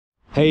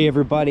Hey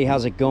everybody,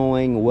 how's it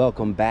going?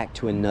 Welcome back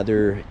to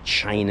another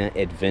China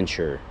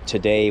adventure.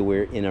 Today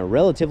we're in a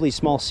relatively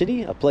small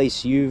city, a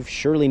place you've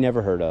surely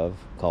never heard of,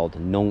 called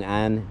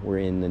Nong'an. We're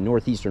in the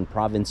northeastern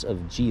province of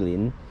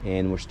Jilin,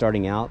 and we're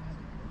starting out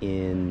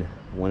in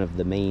one of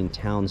the main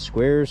town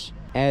squares.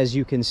 As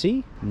you can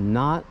see,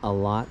 not a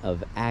lot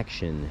of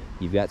action.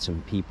 You've got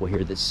some people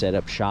here that set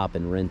up shop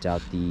and rent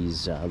out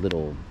these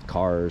little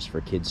cars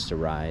for kids to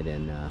ride,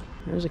 and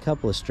there's a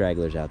couple of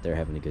stragglers out there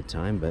having a good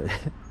time, but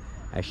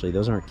actually,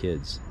 those aren't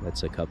kids.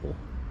 That's a couple,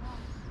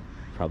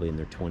 probably in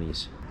their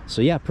 20s.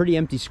 So yeah, pretty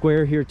empty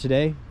square here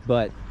today,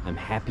 but I'm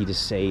happy to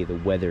say the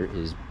weather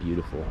is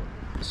beautiful.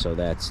 So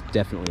that's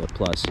definitely a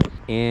plus.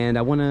 And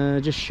I want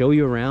to just show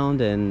you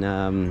around and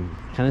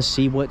kind of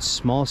see what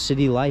small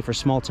city life or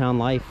small town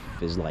life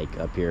is like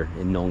up here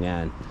in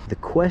Nong'an. The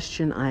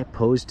question I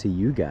pose to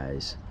you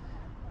guys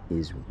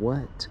is,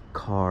 what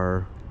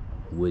car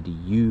would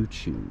you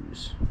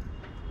choose?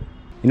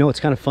 You know,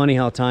 it's kind of funny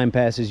how time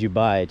passes you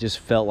by. It just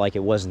felt like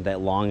it wasn't that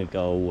long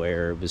ago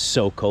where it was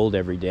so cold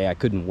every day. I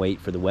couldn't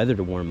wait for the weather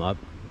to warm up.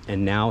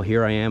 And now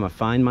here I am, I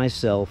find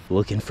myself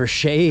looking for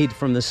shade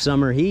from the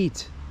summer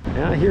heat.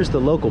 Now here's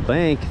the local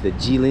bank, the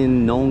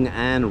Jilin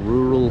Nong'an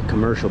Rural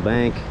Commercial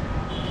Bank.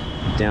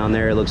 Down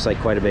there, it looks like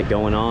quite a bit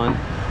going on.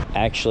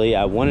 Actually,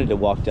 I wanted to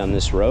walk down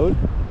this road,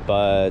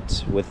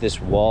 but with this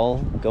wall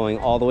going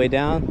all the way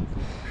down,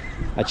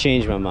 I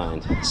changed my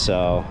mind,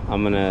 so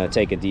I'm gonna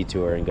take a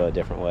detour and go a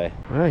different way.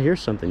 Well,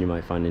 here's something you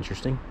might find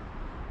interesting.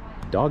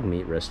 Dog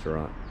meat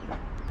restaurant.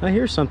 Now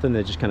here's something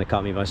that just kind of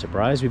caught me by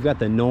surprise. We've got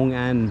the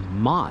Nong'an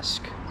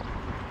Mosque.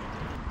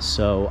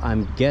 So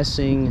I'm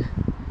guessing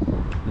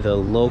the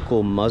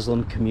local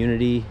Muslim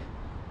community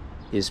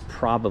is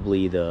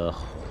probably the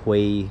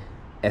Hui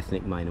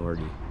ethnic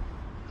minority.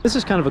 This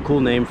is kind of a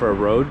cool name for a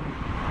road.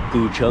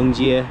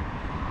 Guchengjie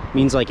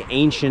means like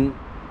ancient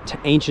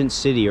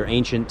city or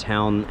ancient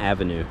town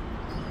avenue.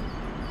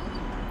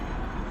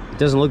 It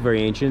doesn't look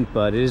very ancient,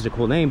 but it is a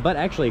cool name. But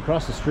actually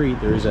across the street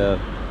there's a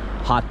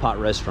hot pot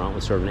restaurant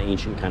with sort of an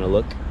ancient kind of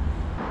look.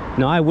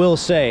 Now I will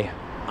say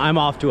I'm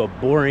off to a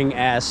boring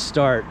ass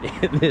start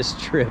in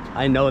this trip.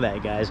 I know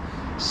that, guys.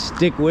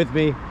 Stick with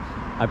me.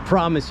 I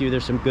promise you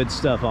there's some good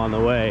stuff on the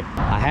way.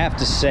 I have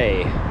to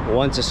say,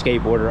 once a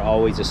skateboarder,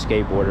 always a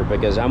skateboarder,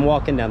 because I'm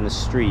walking down the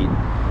street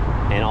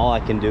and all I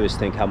can do is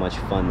think how much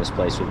fun this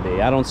place would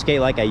be. I don't skate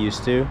like I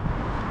used to.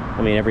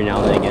 I mean, every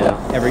now and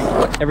again,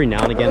 every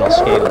now and again I'll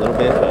skate a little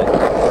bit, but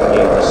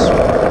just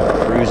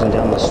cruising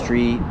down the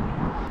street,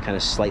 kind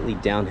of slightly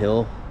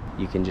downhill.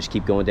 You can just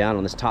keep going down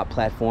on this top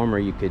platform, or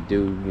you could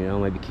do, you know,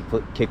 maybe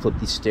kickflip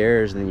these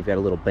stairs, and then you've got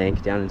a little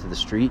bank down into the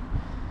street.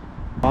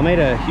 I made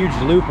a huge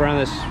loop around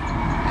this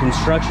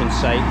construction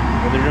site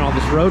where they're doing all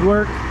this road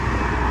work,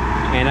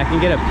 and I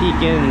can get a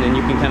peek in and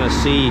you can kind of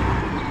see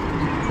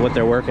what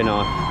they're working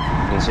on.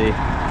 You can see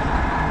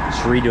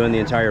it's redoing the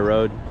entire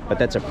road, but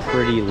that's a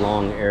pretty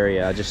long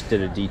area. I just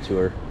did a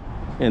detour,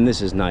 and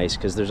this is nice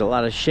because there's a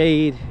lot of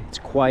shade, it's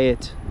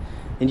quiet,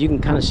 and you can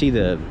kind of see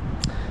the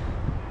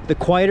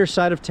quieter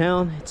side of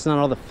town. It's not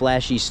all the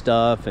flashy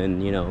stuff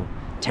and, you know,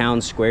 town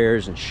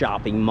squares and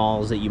shopping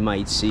malls that you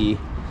might see.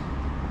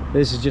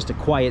 This is just a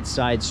quiet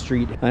side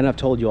street. And I've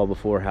told you all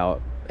before how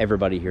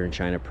everybody here in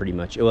China pretty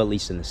much, well, at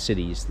least in the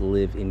cities,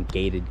 live in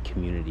gated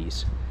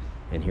communities.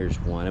 And here's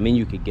one. I mean,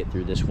 you could get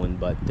through this one,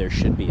 but there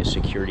should be a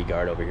security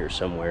guard over here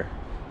somewhere.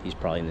 He's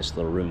probably in this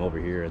little room over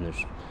here, and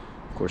there's,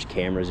 of course,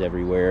 cameras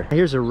everywhere.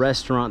 Here's a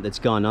restaurant that's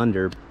gone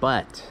under,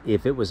 but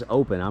if it was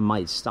open, I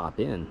might stop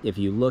in. If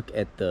you look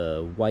at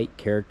the white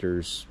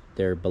characters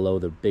there below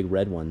the big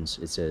red ones,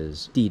 it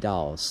says 地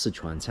道四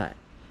川菜.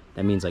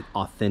 That means like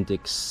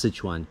authentic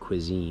Sichuan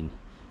cuisine.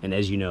 And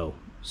as you know,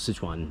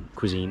 Sichuan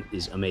cuisine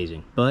is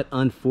amazing. But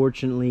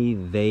unfortunately,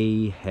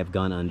 they have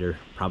gone under,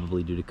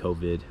 probably due to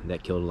COVID.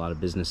 That killed a lot of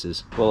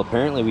businesses. Well,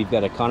 apparently we've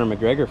got a Conor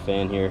McGregor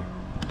fan here.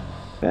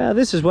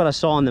 This is what I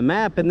saw on the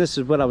map, and this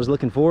is what I was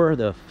looking for,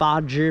 the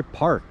Fazhi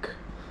Park.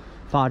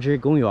 Fazhi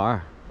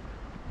Gongyuar.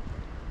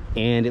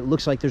 And it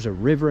looks like there's a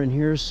river in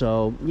here,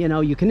 so, you know,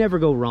 you can never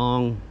go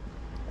wrong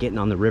getting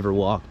on the river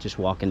walk, just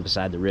walking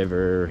beside the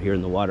river,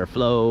 hearing the water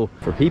flow.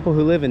 For people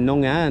who live in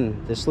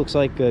Nong'an, this looks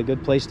like a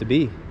good place to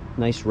be.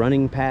 Nice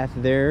running path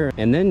there,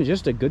 and then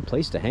just a good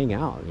place to hang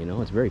out. You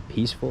know, it's very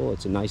peaceful.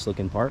 It's a nice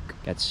looking park,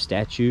 got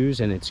statues,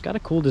 and it's got a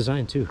cool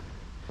design too.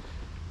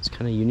 It's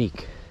kind of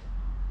unique.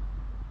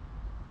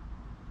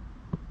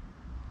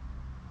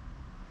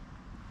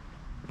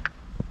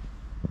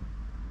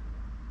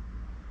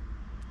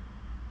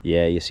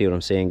 Yeah, you see what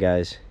I'm saying,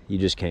 guys? You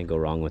just can't go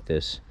wrong with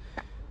this.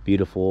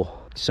 Beautiful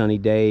sunny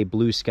day,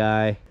 blue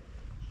sky.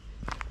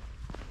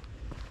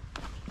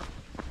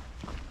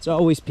 It's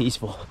always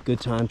peaceful. Good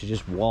time to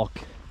just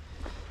walk.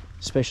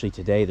 Especially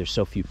today, there's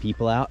so few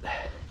people out.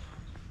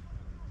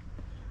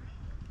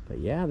 But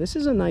yeah, this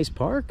is a nice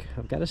park,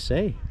 I've got to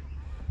say.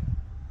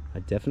 I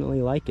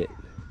definitely like it.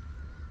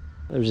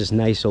 There's this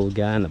nice old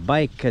guy on the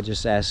bike. I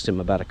just asked him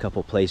about a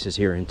couple places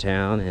here in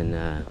town,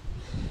 and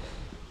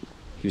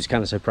he was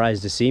kind of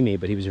surprised to see me,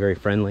 but he was very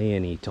friendly,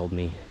 and he told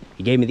me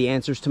You gave me the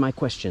answers to my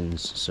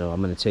questions, so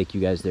I'm gonna take you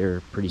guys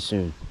there pretty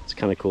soon. It's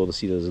kind of cool to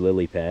see those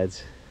lily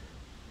pads.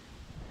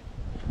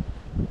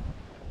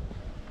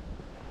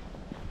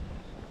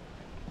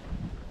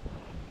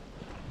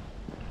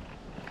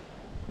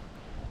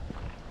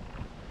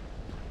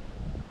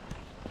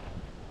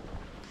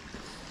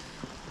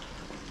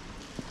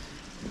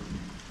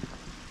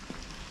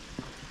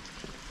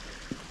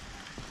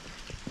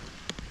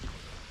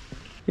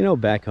 You know,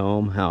 back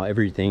home, how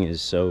everything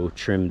is so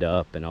trimmed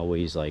up and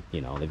always like, you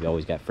know, they've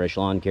always got fresh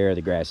lawn care,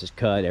 the grass is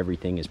cut,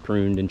 everything is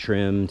pruned and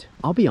trimmed.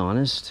 I'll be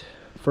honest,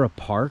 for a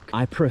park,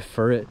 I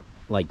prefer it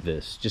like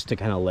this, just to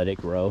kind of let it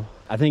grow.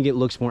 I think it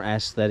looks more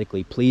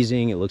aesthetically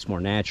pleasing, it looks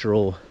more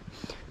natural.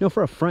 You know,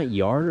 for a front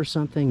yard or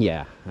something,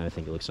 yeah, I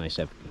think it looks nice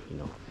to have, you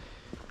know,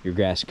 your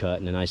grass cut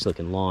and a nice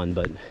looking lawn,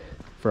 but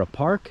for a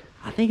park,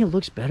 I think it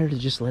looks better to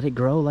just let it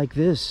grow like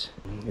this.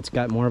 It's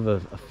got more of a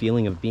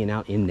feeling of being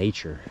out in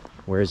nature.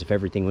 Whereas if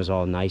everything was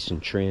all nice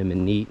and trim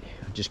and neat,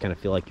 you just kind of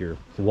feel like you're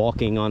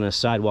walking on a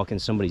sidewalk in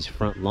somebody's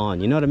front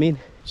lawn. You know what I mean?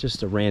 It's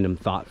just a random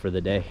thought for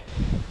the day.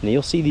 And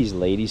you'll see these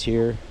ladies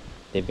here.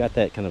 They've got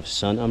that kind of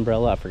sun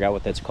umbrella. I forgot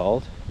what that's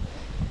called.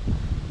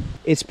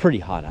 It's pretty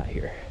hot out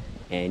here.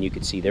 And you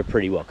can see they're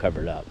pretty well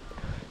covered up.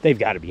 They've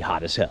got to be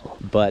hot as hell.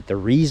 But the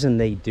reason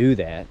they do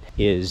that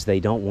is they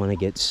don't want to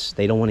get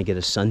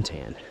a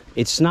suntan.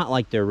 It's not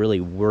like they're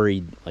really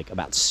worried like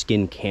about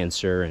skin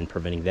cancer and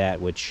preventing that,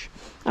 which,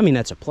 I mean,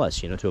 that's a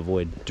plus, you know, to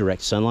avoid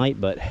direct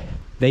sunlight, but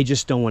they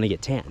just don't want to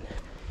get tan.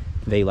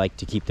 They like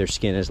to keep their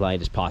skin as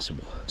light as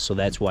possible. So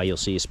that's why you'll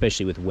see,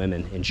 especially with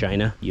women in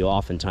China, you'll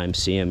oftentimes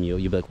see them, you'll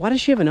be like, why does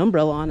she have an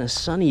umbrella on a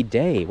sunny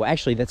day? Well,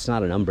 actually, that's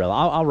not an umbrella.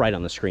 I'll write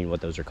on the screen what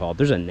those are called.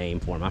 There's a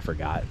name for them, I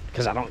forgot,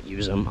 because I don't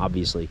use them,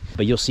 obviously.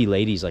 But you'll see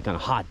ladies like on a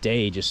hot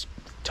day, just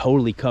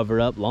totally covered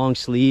up, long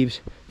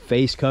sleeves,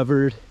 face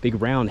covered,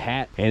 big round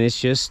hat, and it's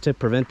just to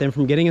prevent them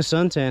from getting a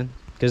suntan,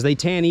 because they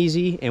tan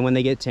easy, and when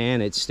they get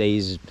tan, it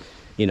stays,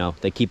 you know,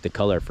 they keep the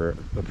color for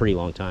a pretty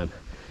long time.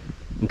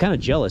 I'm kind of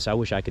jealous. I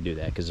wish I could do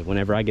that, because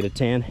whenever I get a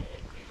tan,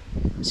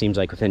 it seems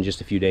like within just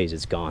a few days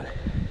it's gone.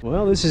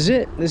 Well, this is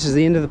it. This is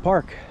the end of the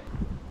park.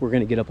 We're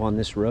gonna get up on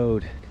this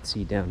road. You can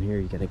see down here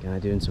you got a guy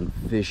doing some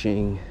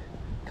fishing,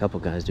 a couple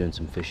guys doing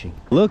some fishing.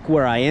 Look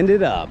where I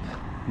ended up.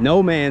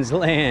 No man's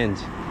land.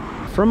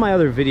 From my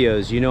other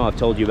videos, you know, I've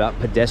told you about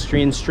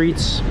pedestrian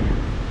streets,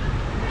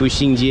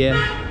 Buxingjie.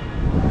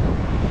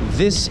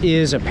 This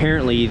is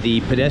apparently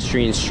the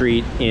pedestrian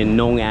street in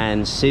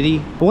Nong'an City.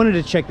 I wanted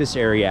to check this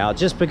area out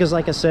just because,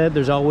 like I said,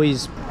 there's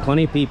always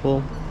plenty of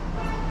people.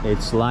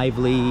 It's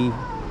lively.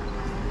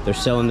 They're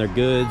selling their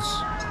goods.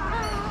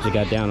 They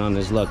got down on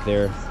his luck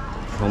there,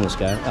 homeless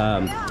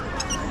guy.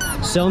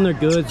 Selling their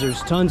goods.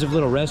 There's tons of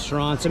little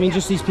restaurants. I mean,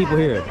 just these people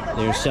here.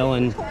 They're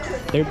selling.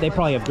 They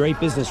probably have great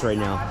business right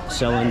now,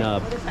 selling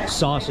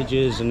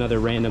sausages and other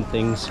random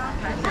things.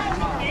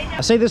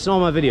 I say this in all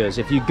my videos.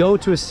 If you go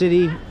to a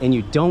city and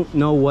you don't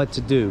know what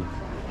to do,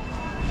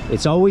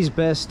 it's always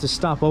best to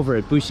stop over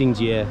at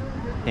Buxingjie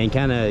and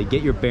kind of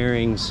get your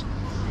bearings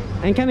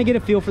and kind of get a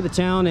feel for the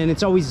town. And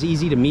it's always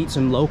easy to meet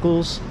some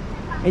locals,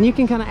 and you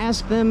can kind of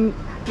ask them,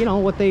 you know,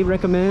 what they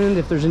recommend,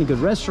 if there's any good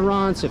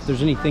restaurants, if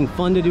there's anything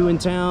fun to do in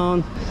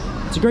town.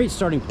 It's a great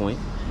starting point.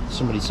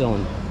 Somebody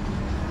selling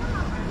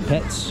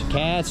pets,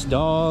 cats,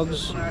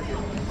 dogs,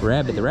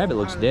 rabbit. The rabbit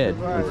looks dead,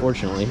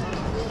 unfortunately.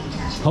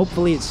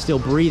 Hopefully it's still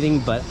breathing,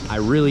 but I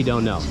really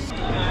don't know.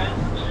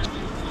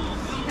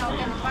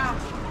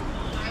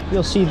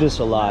 You'll see this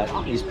a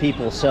lot, these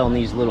people selling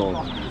these little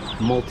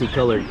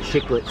multicolored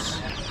chiclets.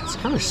 It's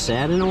kind of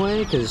sad in a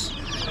way, because,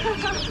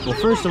 well,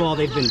 first of all,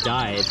 they've been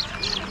dyed,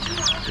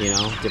 you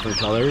know, different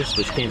colors,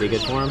 which can be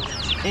good for them.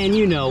 And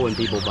you know, when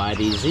people buy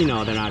these, you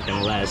know they're not going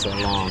to last that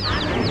long.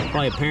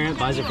 Probably a parent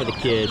buys it for the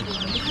kid.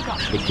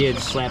 The kid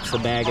slaps the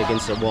bag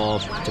against the wall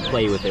to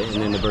play with it,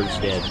 and then the bird's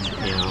dead,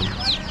 you know.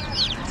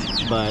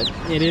 But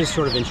it is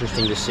sort of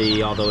interesting to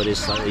see, although it is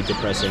slightly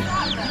depressing.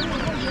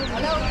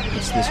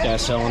 It's this guy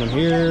selling them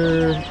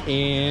here,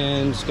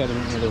 and it's got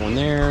another one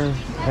there. I've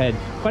had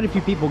quite a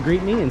few people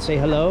greet me and say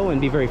hello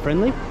and be very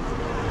friendly,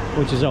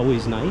 which is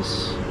always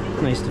nice.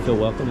 Nice to feel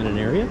welcome in an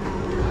area.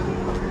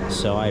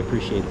 So I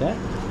appreciate that.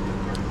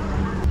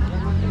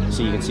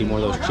 So you can see more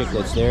of those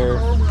chiclets there,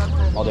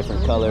 all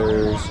different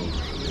colors.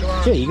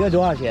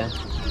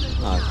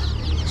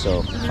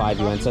 So 5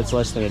 yuan, so that's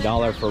less than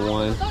 $1 for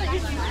one.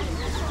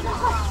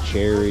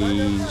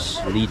 Cherries,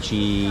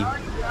 lychee,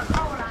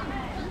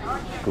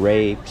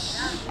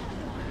 grapes.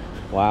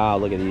 Wow,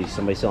 look at these.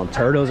 Somebody selling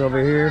turtles over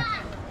here.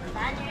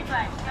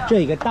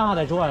 这个大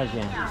的多少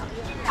钱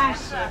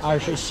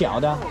？20，小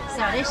的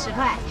10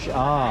块。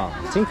哦，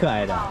真可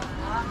爱的。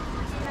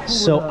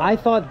So I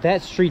thought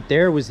that street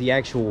there was the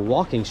actual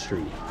walking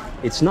street.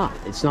 It's not.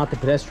 It's not the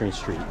pedestrian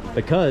street,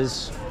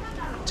 because,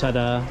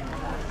 ta-da,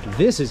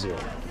 this is it.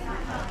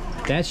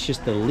 That's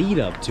just the lead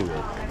up to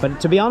it. But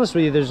to be honest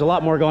with you, there's a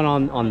lot more going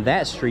on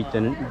that street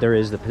than there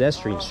is the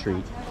pedestrian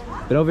street.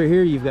 But over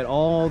here, you've got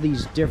all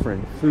these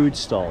different food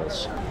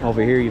stalls.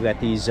 Over here, you've got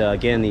these,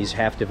 again, these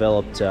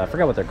half-developed, I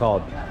forgot what they're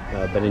called,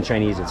 but in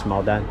Chinese, it's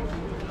maodan.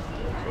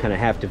 kind of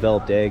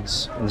half-developed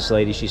eggs. And this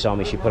lady, she saw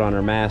me, she put on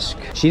her mask.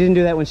 She didn't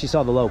do that when she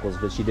saw the locals,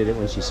 but she did it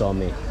when she saw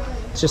me.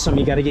 It's just something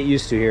you got to get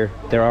used to here.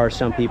 There are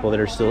some people that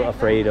are still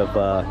afraid of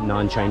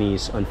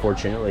non-Chinese,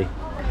 unfortunately.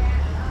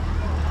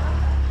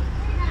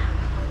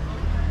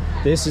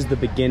 This is the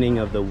beginning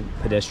of the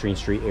pedestrian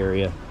street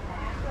area.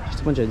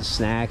 Just a bunch of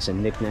snacks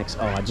and knickknacks.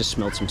 Oh, I just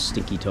smelled some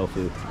stinky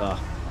tofu. Oh,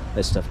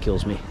 that stuff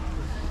kills me.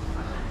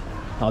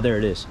 Oh, there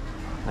it is.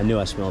 I knew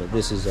I smelled it.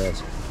 This is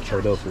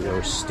chou tofu,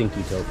 or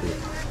stinky tofu.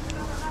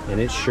 And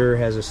it sure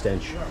has a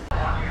stench.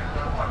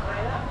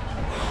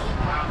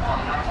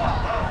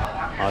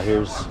 Oh,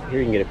 here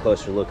you can get a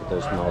closer look at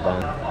those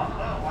Nong'an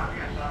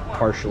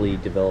partially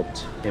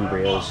developed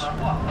embryos.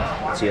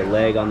 See a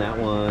leg on that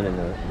one, and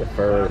the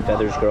fur, the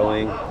feathers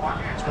growing.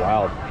 It's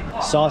wild.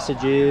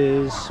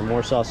 Sausages, some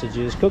more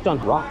sausages, cooked on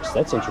rocks.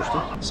 That's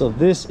interesting. So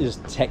this is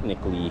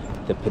technically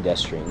the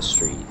pedestrian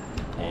street.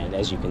 And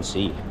as you can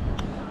see,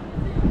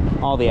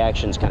 all the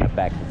action's kind of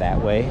back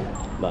that way.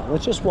 But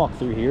let's just walk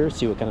through here,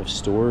 see what kind of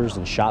stores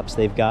and shops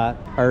they've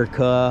got.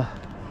 Erka,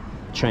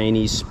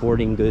 Chinese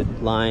sporting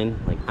good line,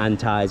 like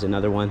Antai is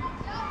another one.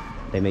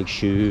 They make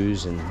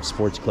shoes and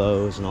sports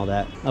clothes and all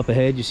that. Up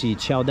ahead, you see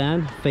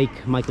Chowdan,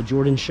 fake Michael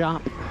Jordan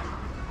shop.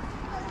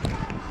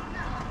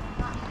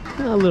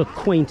 A little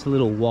quaint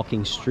little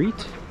walking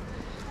street.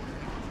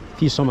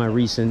 If you saw my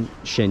recent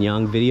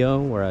Shenyang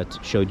video where I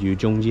showed you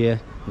Zhongjie,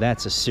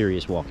 that's a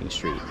serious walking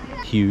street.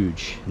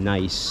 Huge,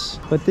 nice.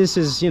 But this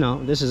is, you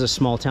know, this is a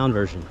small town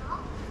version.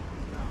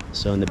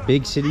 So in the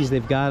big cities,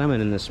 they've got them,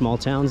 and in the small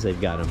towns, they've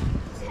got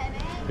them.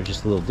 They're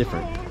just a little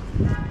different.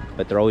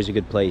 But they're always a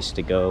good place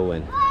to go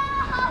and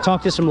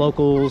talk to some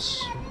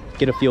locals,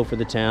 get a feel for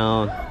the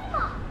town,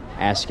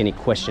 ask any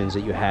questions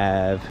that you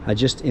have. I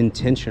just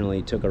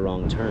intentionally took a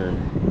wrong turn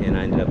and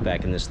I ended up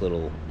back in this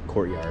little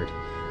courtyard.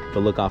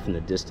 But look off in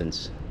the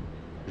distance,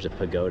 there's a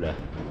pagoda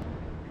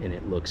and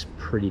it looks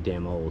pretty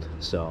damn old.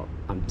 So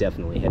I'm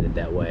definitely headed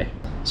that way.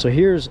 So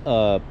here's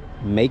a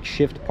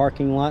makeshift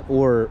parking lot,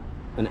 or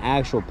an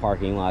actual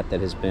parking lot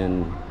that has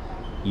been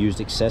used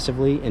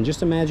excessively. And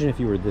just imagine if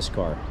you were this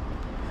car.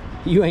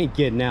 You ain't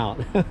getting out.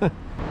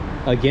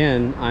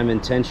 Again, I'm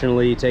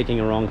intentionally taking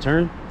a wrong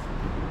turn.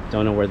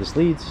 Don't know where this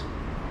leads,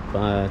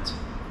 but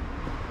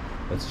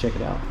let's check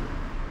it out.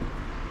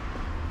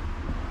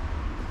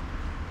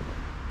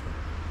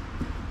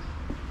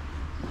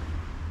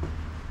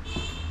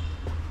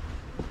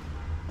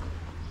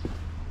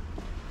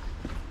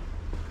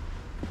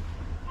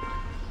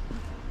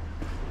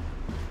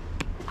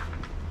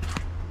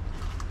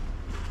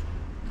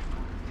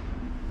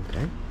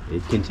 Okay,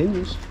 it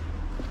continues.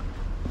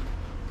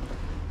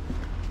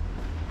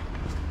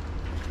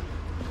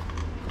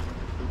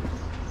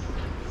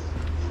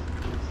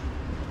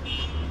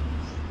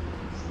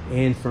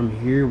 And from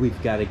here,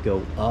 we've got to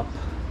go up.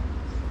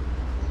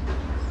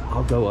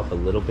 I'll go up a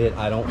little bit.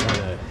 I don't want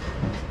to,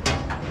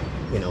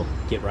 you know,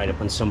 get right up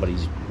on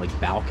somebody's like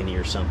balcony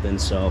or something.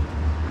 So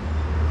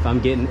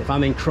if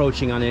I'm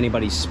encroaching on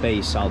anybody's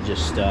space, I'll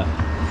just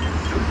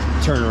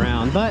turn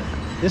around. But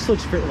this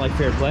looks like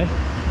fair play.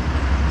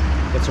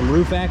 Got some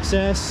roof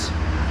access.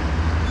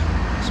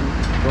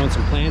 Growing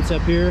some plants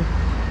up here.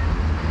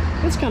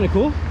 That's kind of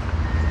cool.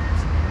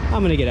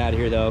 I'm gonna get out of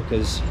here though,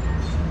 because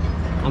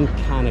I'm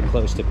kind of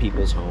close to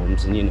people's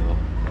homes, and you know,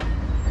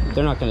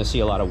 they're not going to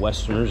see a lot of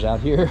Westerners out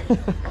here.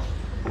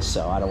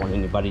 So I don't want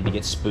anybody to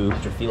get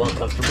spooked or feel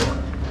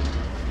uncomfortable.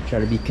 Try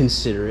to be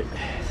considerate.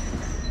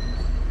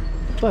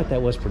 But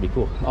that was pretty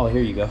cool. Oh,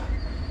 here you go.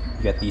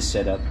 You got these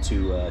set up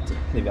to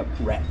they've got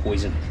rat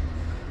poison.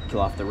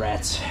 Kill off the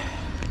rats.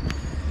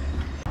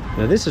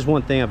 Now this is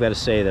one thing I've got to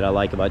say that I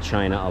like about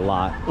China a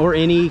lot, or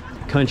any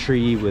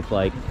country with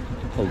like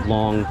a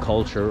long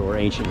culture or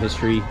ancient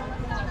history.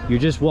 You're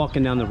just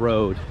walking down the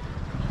road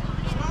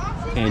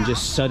and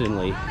just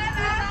suddenly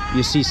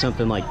you see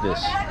something like this.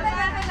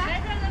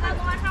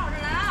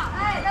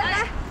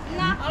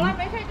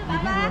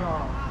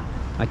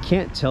 I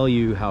can't tell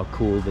you how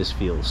cool this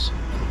feels.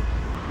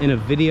 In a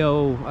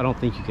video, I don't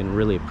think you can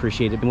really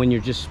appreciate it. But when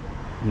you're just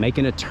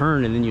making a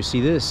turn and then you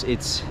see this,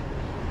 it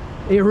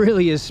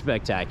really is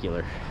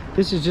spectacular.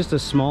 This is just a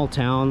small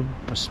town,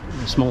 a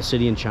small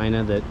city in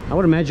China that I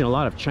would imagine a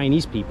lot of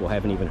Chinese people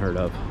haven't even heard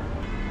of.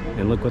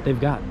 And look what they've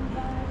got.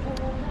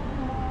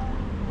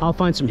 I'll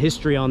find some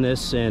history on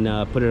this and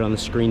put it on the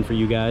screen for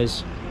you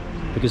guys,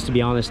 because to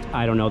be honest,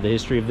 I don't know the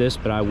history of this,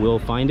 but I will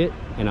find it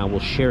and I will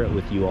share it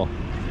with you all.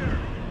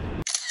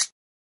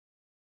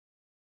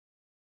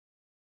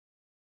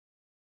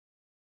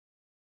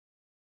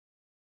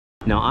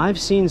 Now, I've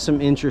seen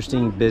some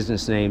interesting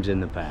business names in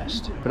the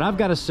past, but I've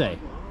got to say,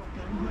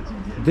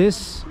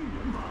 this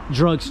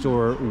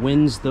drugstore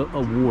wins the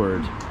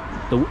award.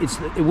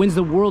 It wins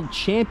the World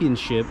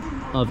Championship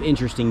of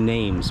interesting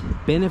names,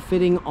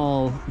 benefiting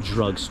all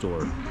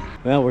drugstore.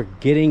 Well, we're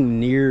getting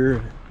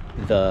near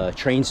the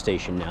train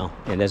station now,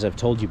 and as I've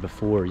told you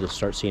before, you'll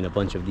start seeing a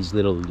bunch of these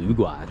little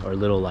luguan, or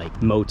little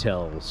like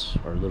motels,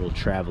 or little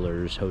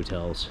travelers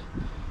hotels.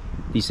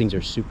 These things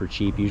are super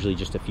cheap, usually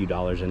just a few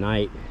dollars a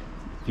night,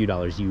 a few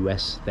dollars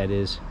US, that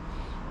is.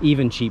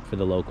 even cheap for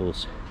the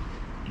locals,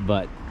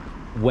 but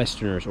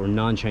Westerners or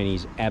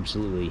non-Chinese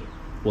absolutely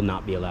will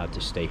not be allowed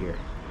to stay here.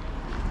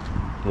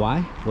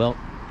 Why? Well,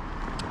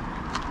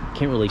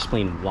 can't really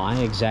explain why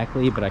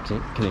exactly, but I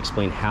can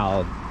explain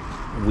how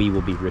we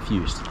will be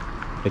refused,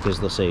 because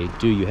they'll say,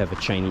 do you have a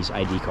Chinese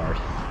ID card?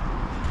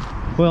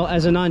 Well,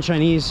 as a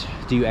non-Chinese,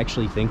 do you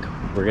actually think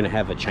we're gonna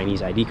have a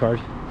Chinese ID card?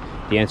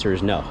 The answer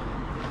is no.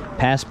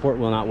 Passport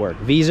will not work.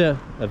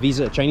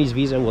 A Chinese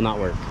visa will not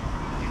work.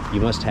 You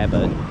must have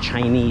a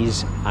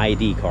Chinese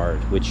ID card,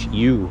 which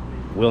you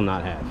will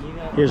not have.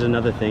 Here's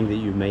another thing that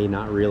you may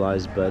not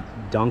realize, but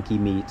donkey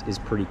meat is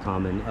pretty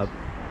common up,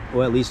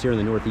 well, at least here in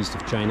the northeast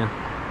of China.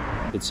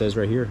 It says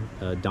right here,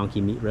 a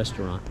donkey meat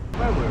restaurant.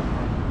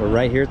 We're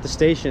right here at the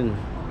station,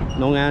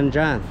 Nong'an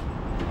Town.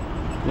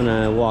 I'm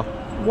gonna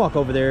walk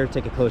over there,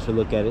 take a closer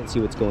look at it, see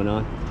what's going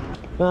on.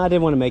 Well, I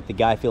didn't want to make the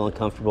guy feel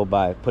uncomfortable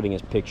by putting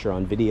his picture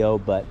on video,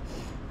 but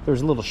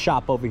there's a little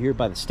shop over here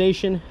by the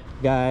station.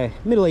 Guy,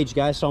 middle-aged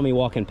guy, saw me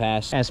walking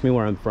past, asked me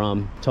where I'm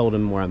from, told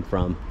him where I'm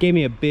from. Gave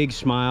me a big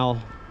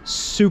smile,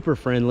 super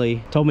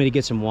friendly, told me to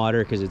get some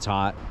water because it's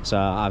hot. So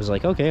I was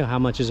like, okay, how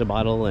much is a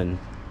bottle? And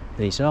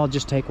he said, I'll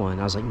just take one.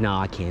 I was like, no,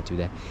 I can't do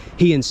that.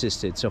 He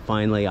insisted, so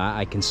finally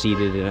I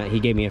conceded, and he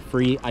gave me a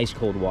free ice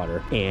cold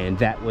water, and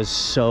that was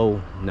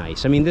so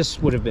nice. I mean, this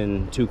would have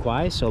been 2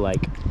 kwai, so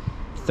like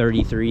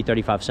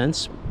 35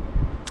 cents.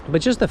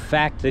 But just the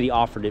fact that he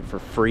offered it for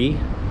free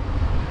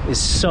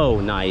is so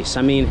nice.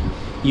 I mean,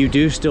 you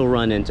do still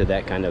run into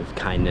that kind of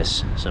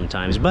kindness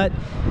sometimes, but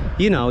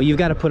you know, you've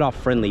got to put off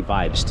friendly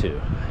vibes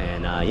too.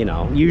 And you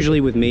know,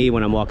 usually with me,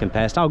 when I'm walking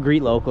past, I'll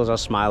greet locals, I'll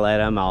smile at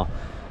them, I'll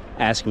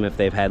ask them if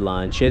they've had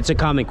lunch. It's a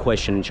common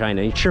question in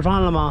China.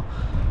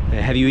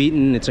 Have you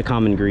eaten? It's a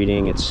common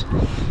greeting. It's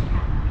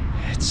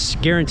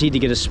guaranteed to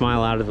get a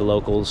smile out of the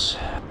locals.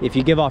 If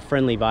you give off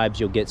friendly vibes,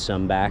 you'll get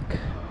some back.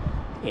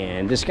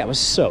 And this guy was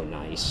so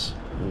nice.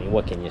 I mean,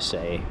 what can you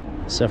say?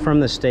 So from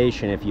the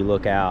station, if you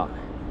look out,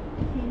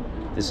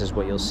 this is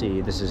what you'll see.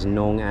 This is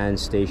Nong'an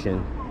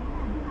Station.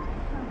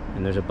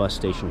 And there's a bus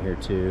station here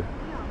too.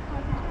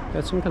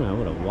 Got some kind of,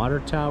 what, a water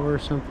tower or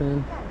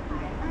something.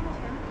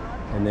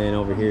 And then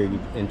over here, you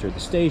enter the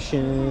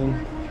station.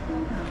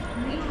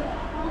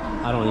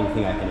 I don't even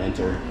think I can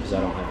enter because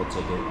I don't have a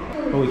ticket.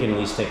 But we can at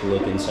least take a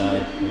look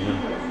inside, you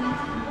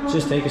know?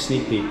 Just take a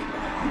sneak peek.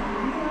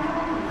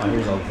 Oh,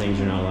 here's all the things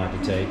you're not allowed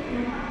to take.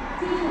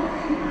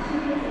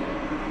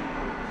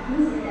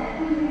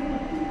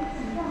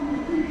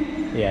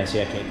 Yeah,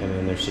 see, I can't come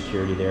in. There's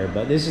security there,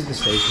 but this is the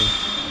station.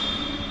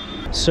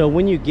 So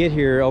when you get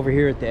here, over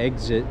here at the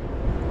exit,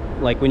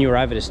 like when you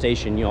arrive at a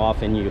station, you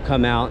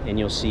come out and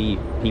you'll see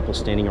people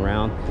standing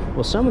around.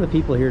 Well, some of the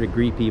people here to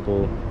greet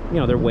people, you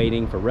know, they're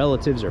waiting for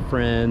relatives or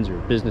friends or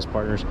business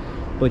partners,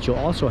 but you'll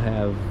also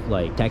have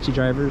like taxi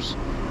drivers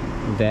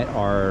that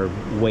are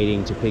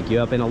waiting to pick you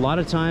up. And a lot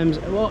of times,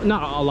 well,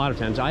 not a lot of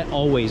times, I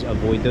always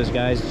avoid those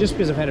guys just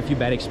because I've had a few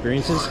bad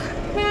experiences.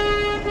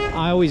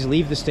 I always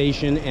leave the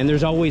station, and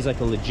there's always like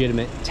a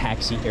legitimate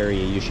taxi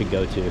area you should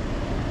go to.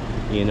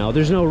 You know,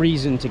 there's no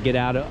reason to get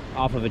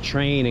off of a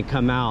train and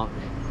come out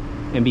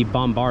and be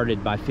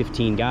bombarded by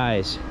 15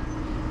 guys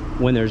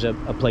when there's a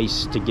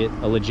place to get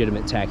a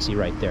legitimate taxi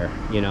right there.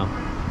 You know,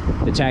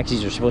 the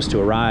taxis are supposed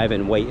to arrive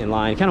and wait in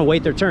line, kind of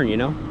wait their turn, you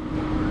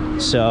know.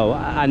 So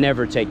I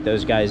never take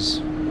those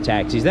guys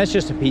taxis. That's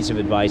just a piece of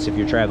advice if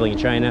you're traveling in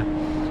China,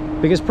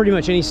 because pretty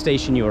much any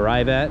station you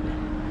arrive at,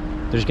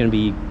 there's going to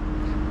be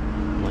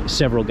like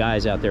several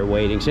guys out there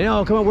waiting, saying,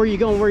 oh, come on, where are you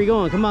going, where are you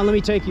going, come on, let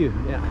me take you.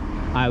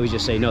 Yeah, I always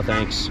just say no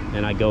thanks,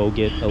 and I go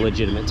get a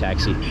legitimate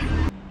taxi.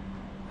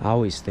 I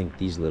always think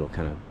these little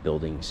kind of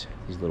buildings,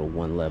 these little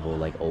one level,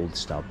 like old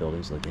style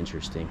buildings, look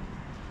interesting.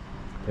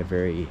 They're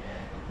very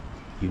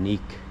unique,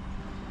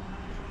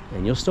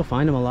 and you'll still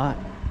find them a lot,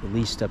 at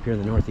least up here in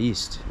the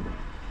Northeast.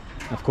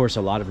 Of course,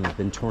 a lot of them have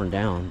been torn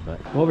down, but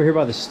over here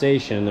by the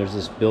station, there's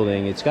this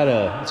building. It's got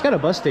a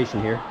bus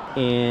station here,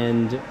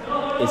 and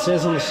it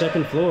says on the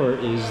second floor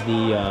is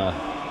the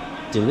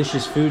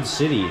Delicious Food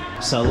City.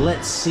 So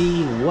let's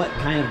see what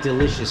kind of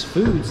delicious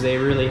foods they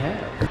really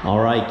have. All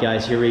right,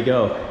 guys, here we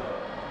go.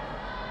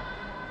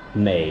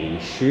 美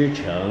食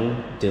城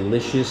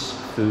Delicious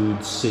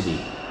Food City.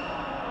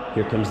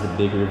 Here comes the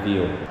big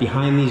reveal.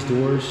 Behind these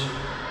doors,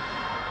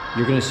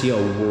 you're gonna see a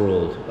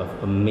world of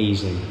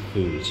amazing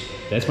foods.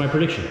 That's my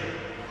prediction.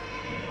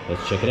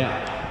 Let's check it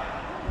out.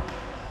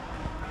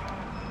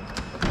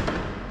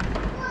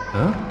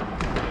 Huh?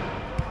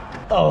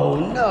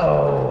 Oh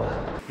no!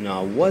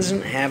 No, I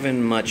wasn't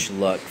having much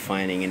luck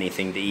finding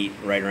anything to eat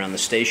right around the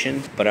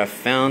station, but I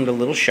found a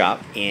little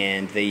shop,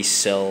 and they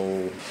sell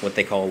what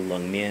they call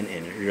lengmian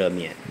and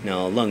remian.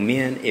 Now,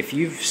 lengmian, if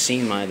you've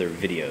seen my other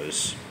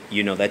videos,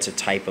 you know that's a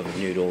type of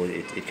noodle.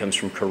 It comes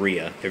from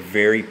Korea. They're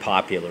very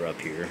popular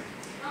up here.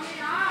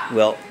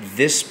 Well,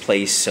 this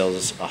place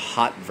sells a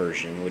hot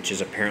version, which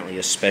is apparently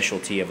a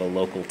specialty of a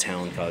local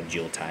town called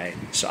Jilin.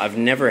 So I've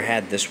never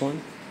had this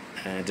one,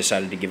 and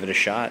decided to give it a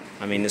shot.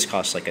 I mean, this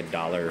costs like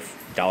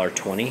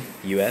 $1.20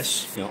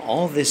 US. You know,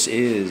 all this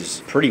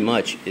is pretty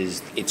much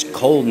is it's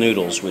cold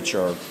noodles, which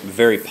are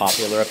very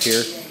popular up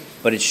here,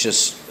 but it's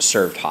just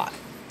served hot.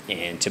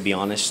 And to be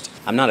honest,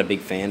 I'm not a big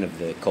fan of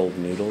the cold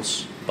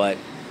noodles, but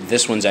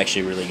this one's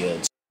actually really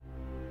good.